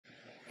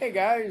Hey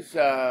guys,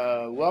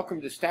 welcome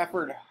to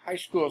Stafford High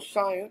School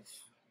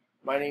Science.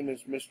 My name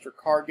is Mr.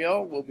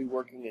 Cargill. We'll be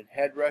working in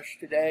Headrush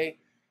today.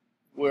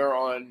 We're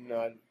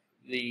on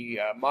the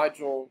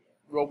module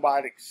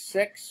Robotics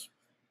 6,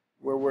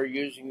 where we're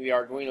using the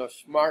Arduino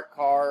Smart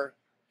Car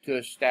to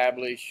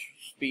establish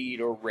speed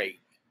or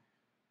rate.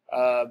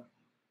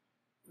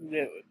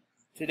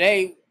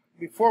 Today,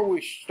 before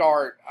we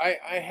start,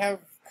 I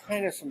have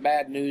kind of some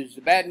bad news.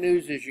 The bad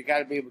news is you got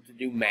to be able to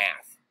do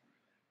math.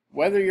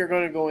 Whether you're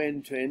going to go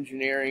into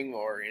engineering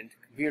or into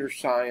computer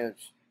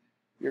science,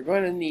 you're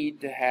going to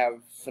need to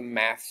have some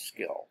math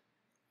skill.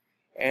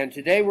 And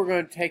today we're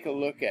going to take a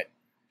look at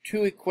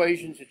two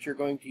equations that you're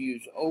going to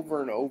use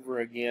over and over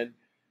again.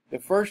 The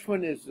first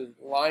one is the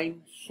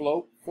line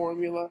slope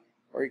formula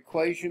or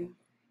equation,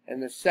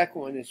 and the second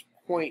one is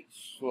point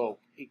slope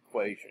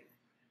equation.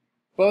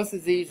 Both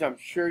of these I'm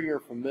sure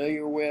you're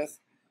familiar with,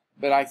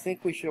 but I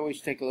think we should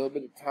always take a little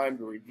bit of time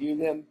to review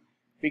them,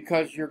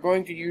 because you're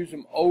going to use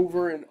them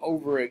over and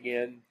over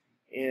again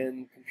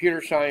in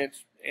computer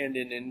science and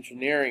in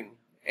engineering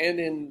and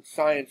in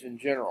science in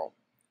general.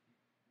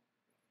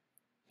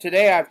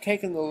 Today I've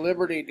taken the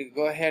liberty to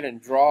go ahead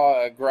and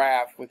draw a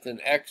graph with an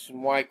X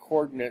and Y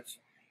coordinates,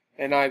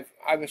 and I've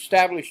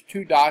established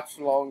two dots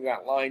along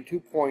that line, 2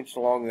 points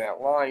along that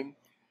line.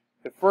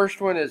 The first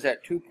one is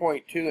at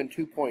 2.2 and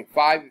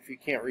 2.5 if you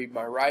can't read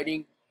my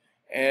writing,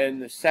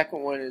 and the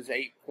second one is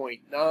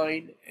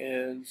 8.9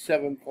 and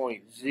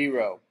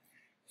 7.0.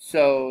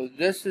 So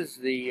this is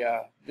the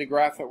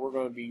graph that we're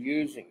going to be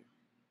using.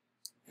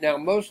 Now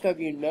most of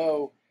you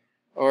know,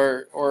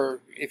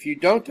 or if you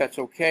don't, that's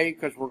okay,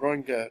 because we're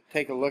going to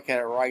take a look at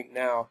it right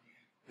now,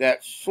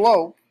 that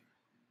slope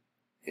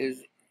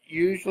is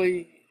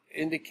usually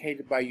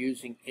indicated by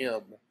using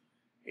M.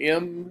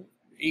 M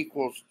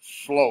equals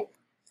slope.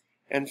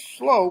 And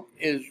slope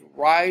is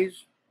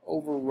rise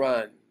over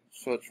run.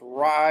 So it's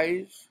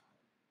rise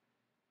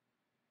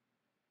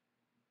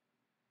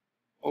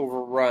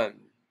over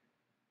run.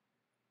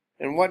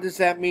 And what does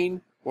that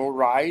mean? Well,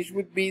 rise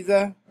would be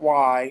the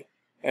Y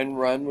and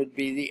run would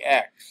be the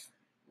X.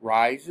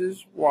 Rise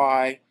is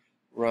Y,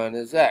 run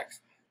is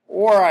X.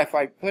 Or if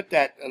I put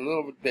that a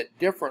little bit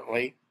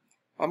differently,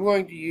 I'm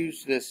going to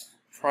use this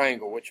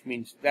triangle, which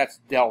means that's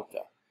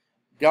delta.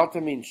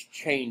 Delta means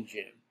change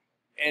in.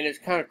 And it's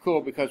kind of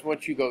cool because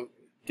once you go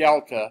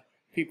delta,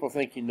 people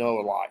think you know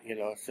a lot,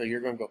 so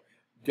you're going to go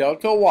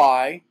delta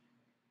Y,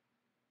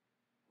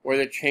 or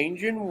the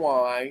change in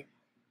Y,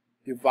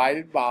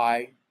 divided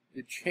by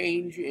the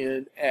change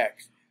in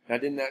X. Now,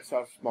 didn't that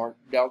sound smart?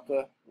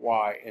 Delta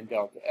Y and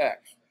delta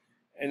X.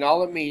 And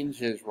all it means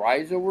is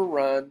rise over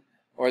run,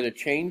 or the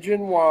change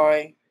in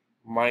Y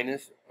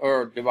minus,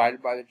 or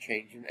divided by the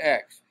change in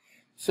X.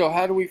 So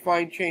how do we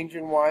find change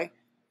in Y?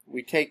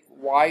 We take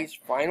Y's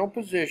final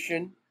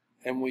position,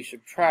 and we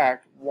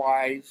subtract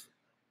Y's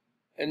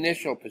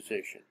initial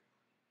position.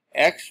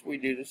 X, we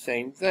do the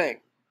same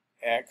thing.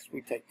 X,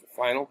 we take the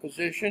final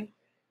position,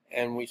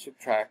 and we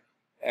subtract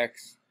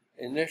X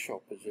initial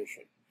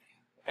position.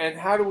 And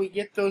how do we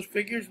get those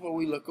figures? Well,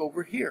 we look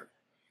over here.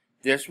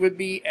 This would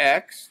be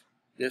X,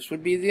 this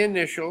would be the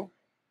initial,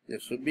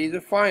 this would be the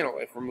final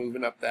if we're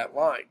moving up that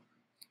line.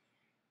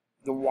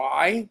 The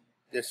Y,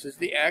 this is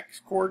the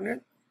X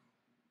coordinate,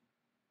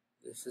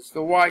 this is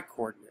the Y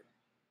coordinate.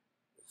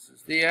 This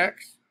is the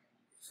X,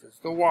 this is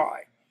the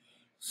Y.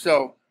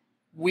 So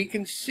we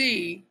can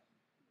see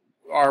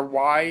our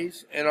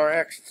Y's and our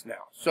X's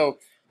now. So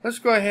let's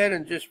go ahead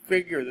and just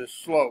figure the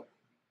slope.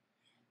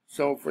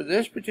 So for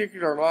this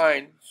particular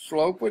line,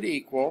 slope would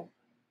equal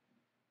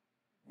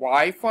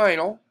Y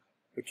final,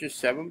 which is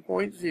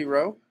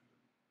 7.0,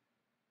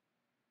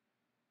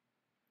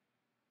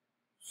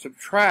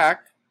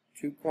 subtract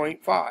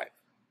 2.5.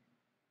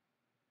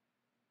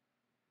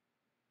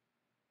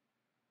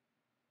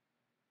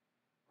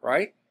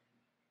 Right?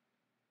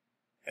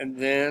 And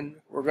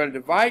then we're going to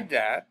divide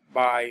that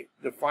by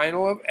the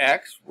final of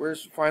X.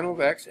 Where's the final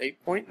of X?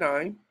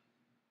 8.9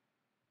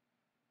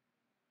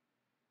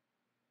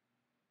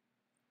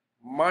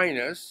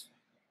 minus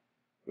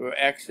the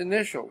X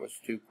initial was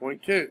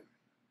 2.2.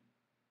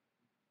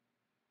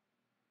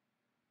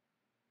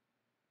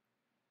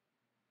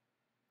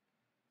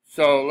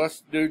 So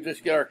let's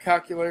just get our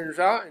calculators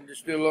out and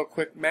just do a little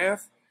quick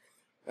math.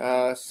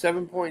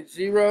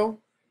 7.0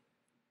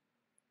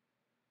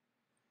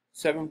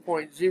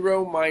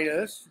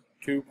 minus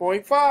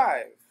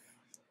 2.5,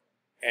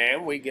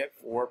 and we get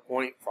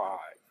 4.5.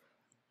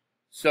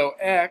 So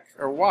X,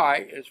 or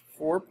Y, is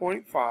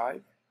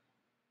 4.5.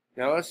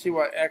 Now let's see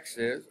what X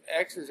is.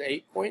 X is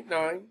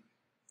 8.9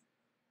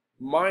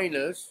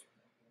 minus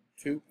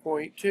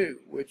 2.2,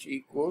 which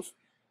equals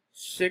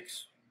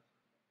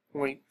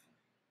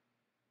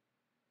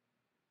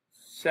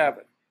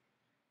 6.7.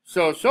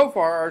 So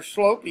far our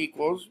slope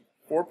equals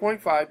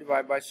 4.5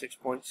 divided by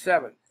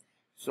 6.7.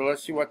 So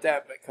let's see what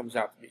that comes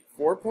out to be.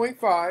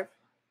 4.5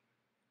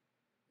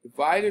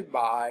 divided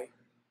by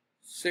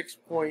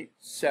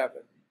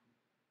 6.7.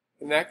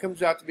 And that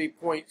comes out to be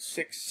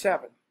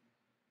 0.67.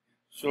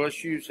 So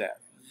let's use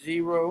that.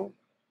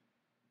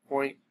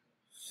 0.67.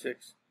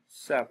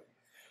 0.67.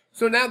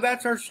 So now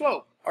that's our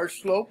slope. Our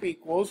slope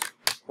equals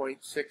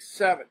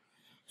 0.67.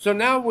 So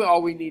now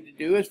all we need to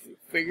do is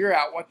figure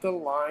out what the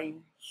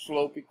line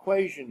slope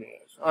equation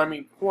is.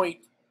 Point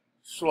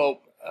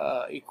slope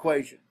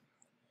equation.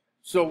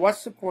 So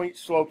what's the point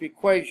slope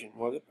equation?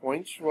 Well, the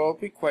point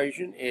slope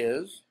equation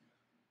is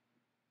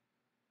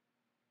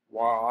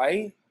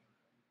y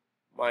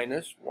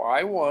minus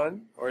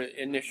y1, or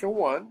initial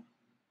 1,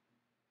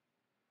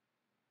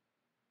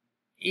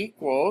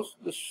 equals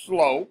the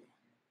slope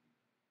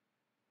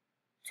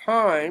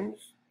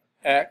times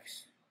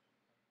x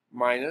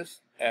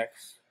minus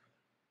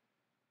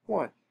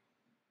x1.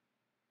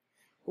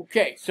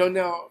 Okay, so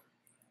now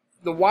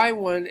the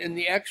y1 and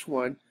the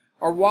x1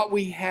 are what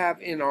we have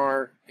in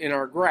our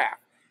graph.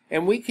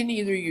 And we can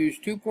either use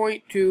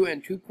 2.2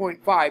 and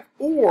 2.5,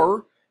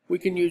 or we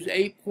can use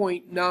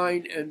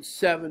 8.9 and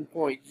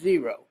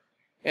 7.0.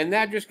 And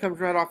that just comes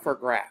right off our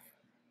graph.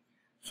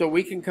 So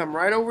we can come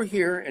right over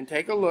here and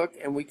take a look,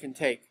 and we can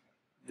take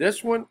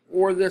this one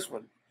or this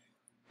one.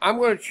 I'm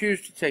going to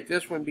choose to take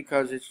this one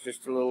because it's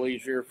just a little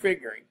easier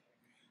figuring.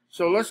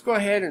 So let's go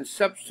ahead and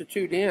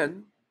substitute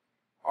in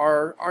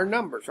our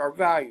numbers, our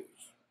values.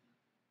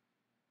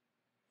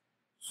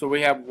 So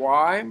we have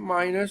y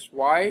minus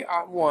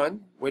y1,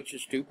 which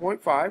is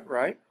 2.5,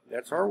 right?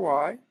 That's our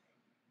y.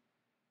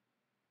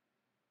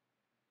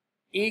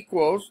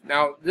 Equals,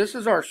 now this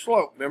is our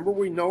slope. Remember,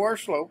 we know our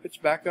slope. It's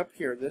back up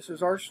here. This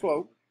is our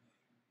slope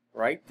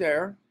right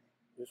there.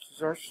 This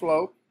is our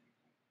slope.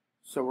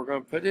 So we're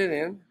going to put it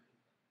in.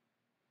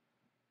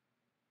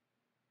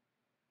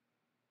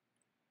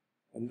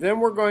 And then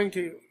we're going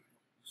to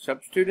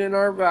substitute in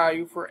our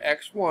value for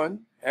x1.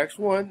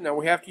 x1, now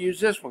we have to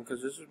use this one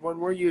because this is one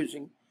we're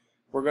using.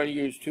 We're going to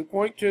use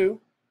 2.2.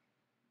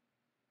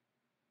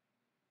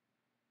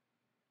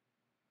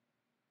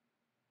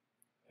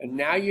 And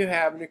now you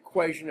have an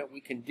equation that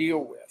we can deal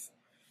with.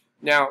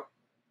 Now,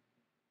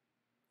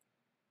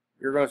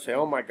 you're going to say,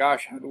 oh my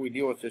gosh, how do we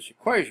deal with this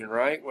equation,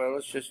 right? Well,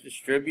 let's just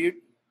distribute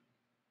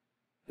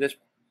this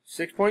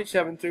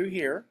 6.7 through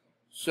here.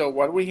 So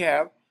what do we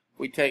have?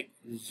 We take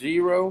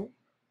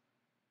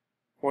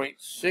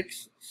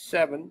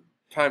 0.67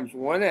 times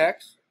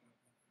 1x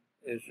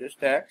is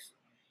just x.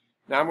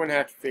 Now I'm going to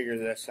have to figure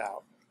this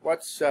out.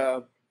 What's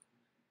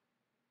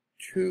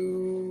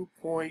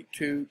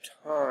 2.2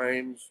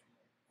 times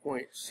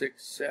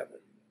 0.67?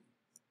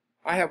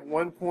 I have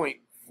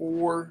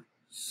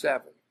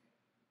 1.47.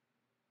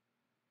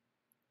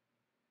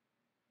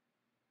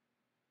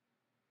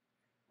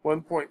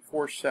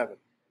 1.47.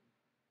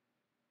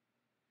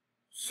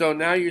 So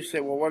now you say,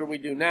 well, what do we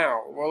do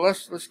now? Well,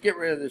 let's get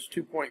rid of this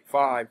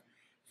 2.5.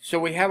 So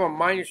we have a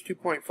minus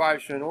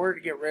 2.5. So in order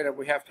to get rid of,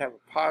 we have to have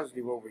a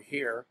positive over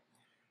here.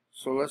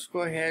 So let's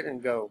go ahead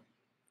and go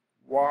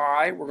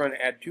y. We're going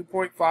to add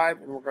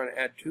 2.5, and we're going to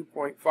add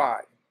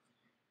 2.5.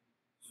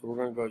 So we're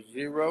going to go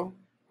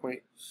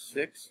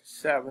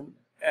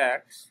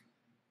 0.67x.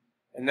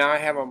 And now I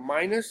have a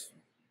minus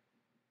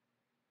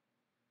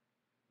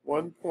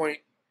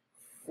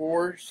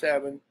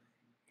 1.47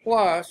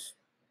 plus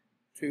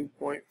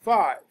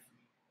 2.5.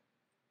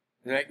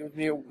 And that gives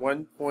me a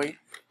 1 point.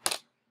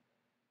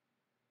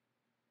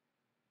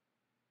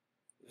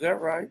 Is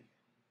that right?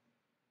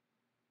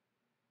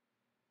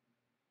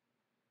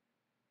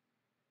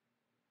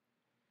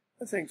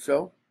 I think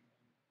so.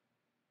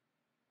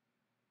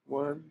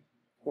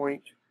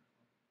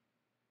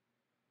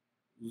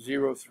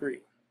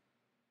 1.03.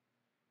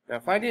 Now,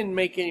 if I didn't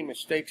make any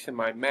mistakes in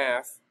my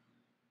math,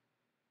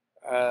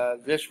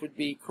 this would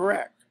be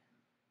correct.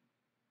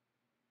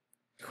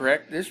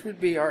 Correct? This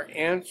would be our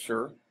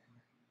answer.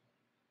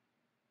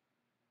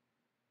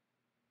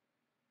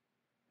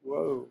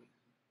 Whoa.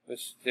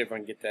 Let's see if I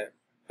can get that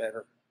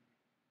better.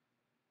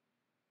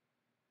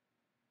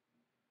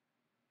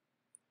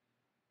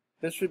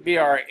 This would be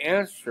our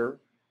answer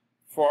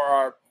for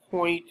our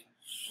point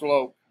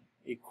slope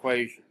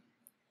equation.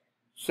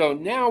 So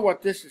now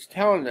what this is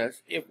telling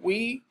us, if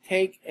we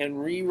take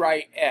and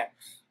rewrite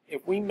x,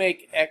 if we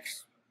make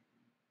x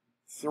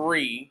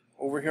 3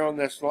 over here on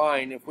this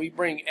line, if we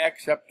bring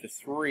x up to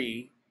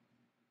 3,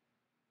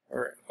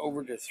 or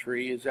over to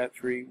 3, is that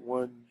 3?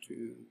 1, 2,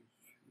 3.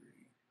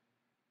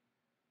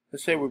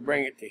 Let's say we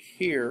bring it to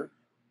here.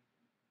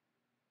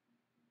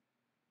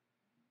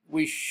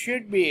 We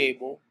should be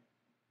able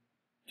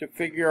to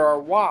figure our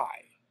y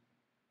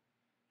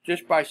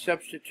just by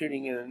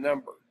substituting in a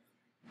number.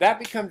 That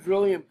becomes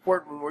really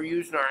important when we're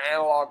using our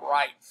analog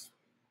rights.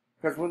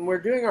 Because when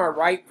we're doing our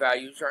right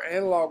values, our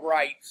analog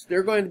rights,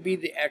 they're going to be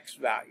the x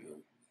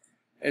value.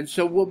 And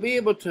so we'll be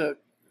able to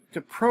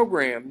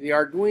program the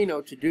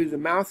Arduino to do the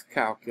math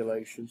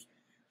calculations.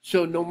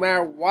 So no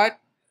matter what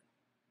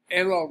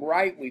analog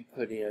right we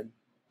put in,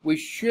 we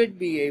should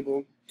be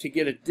able to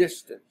get a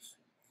distance.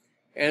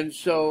 And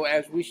so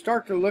as we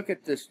start to look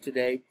at this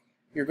today,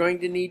 you're going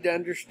to need to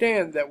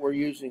understand that we're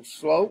using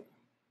slope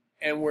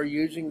and we're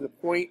using the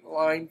point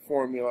line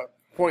formula,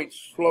 point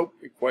slope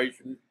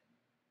equation,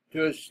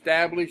 to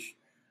establish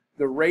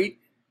the rate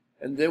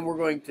and then we're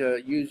going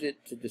to use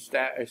it to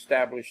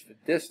establish the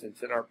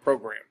distance in our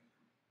program.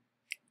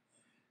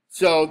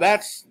 So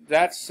that's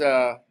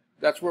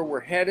where we're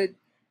headed.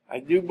 I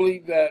do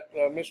believe that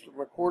Mr.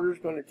 McWhorter is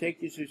going to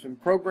take you through some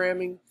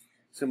programming,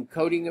 some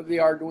coding of the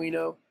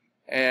Arduino,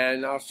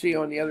 and I'll see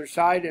you on the other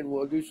side, and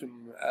we'll do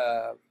some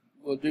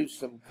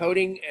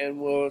coding, and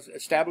we'll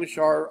establish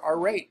our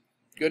rate.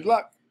 Good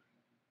luck.